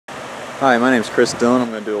Hi, my name is Chris Dillon.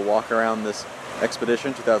 I'm going to do a walk around this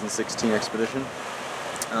Expedition, 2016 Expedition.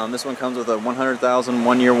 This one comes with a 100,000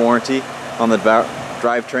 one-year warranty on the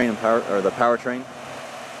drivetrain and the powertrain.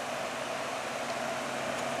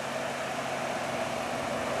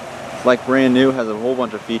 It's like brand new, has a whole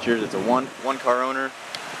bunch of features. It's a one car owner.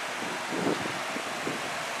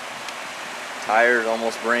 Tires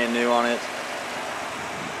almost brand new on it.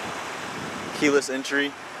 Keyless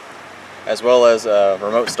entry, as well as a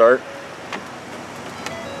remote start.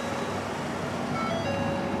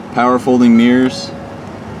 Power folding mirrors.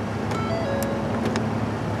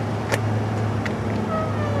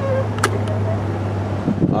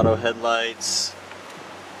 Auto headlights.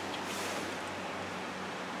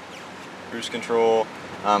 Cruise control.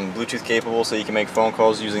 Bluetooth capable, so you can make phone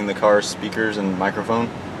calls using the car's speakers and microphone.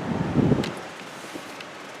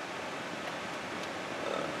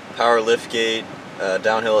 Power liftgate,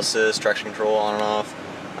 downhill assist, traction control on and off.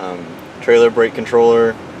 Trailer brake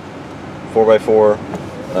controller. 4x4.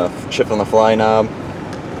 Shift on the fly knob,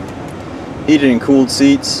 heated and cooled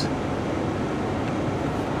seats.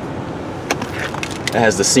 It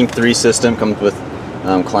has the Sync 3 system, comes with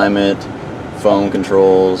climate, phone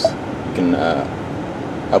controls. You can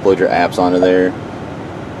upload your apps onto there.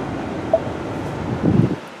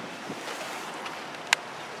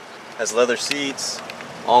 Has leather seats,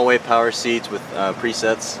 all-way power seats with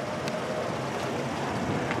presets.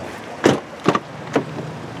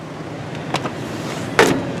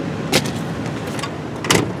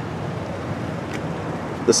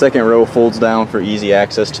 The second row folds down for easy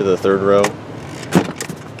access to the third row.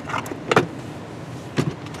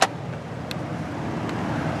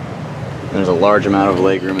 There's a large amount of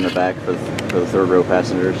legroom in the back for the third row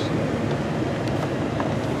passengers.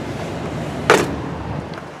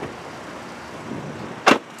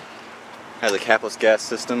 Has a capless gas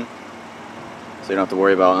system, so you don't have to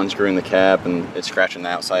worry about unscrewing the cap and it scratching the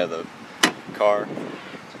outside of the car.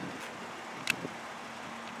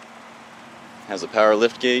 Has a power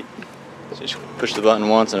lift gate, so you just push the button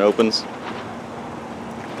once and it opens.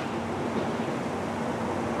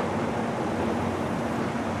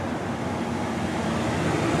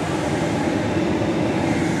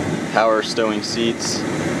 Power stowing seats.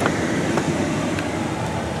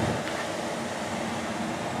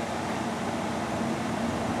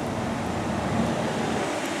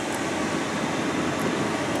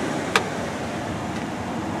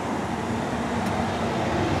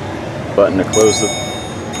 Button to close the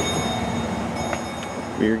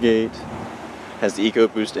rear gate. Has the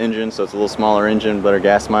EcoBoost engine, so it's a little smaller engine, better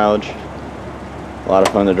gas mileage. A lot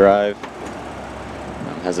of fun to drive.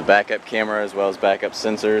 Has a backup camera as well as backup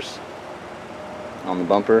sensors on the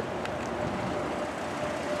bumper.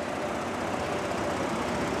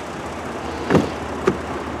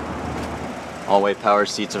 All-way power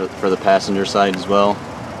seats for the passenger side as well.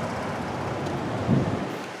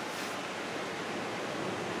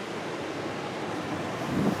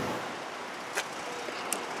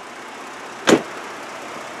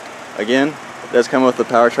 Again, it does come with the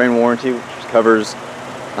powertrain warranty, which covers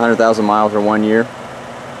 100,000 miles or 1 year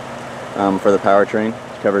for the powertrain.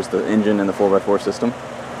 It covers the engine and the 4x4 system.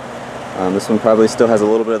 This one probably still has a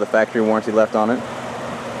little bit of the factory warranty left on it.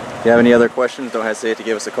 If you have any other questions, don't hesitate to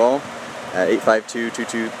give us a call at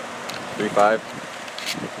 852-2235.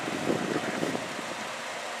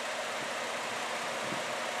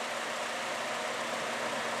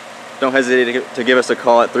 Don't hesitate to give us a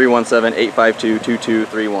call at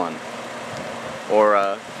 317-852-2231. Or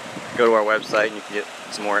go to our website and you can get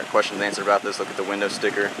some more questions answered about this. Look at the window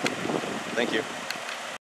sticker. Thank you.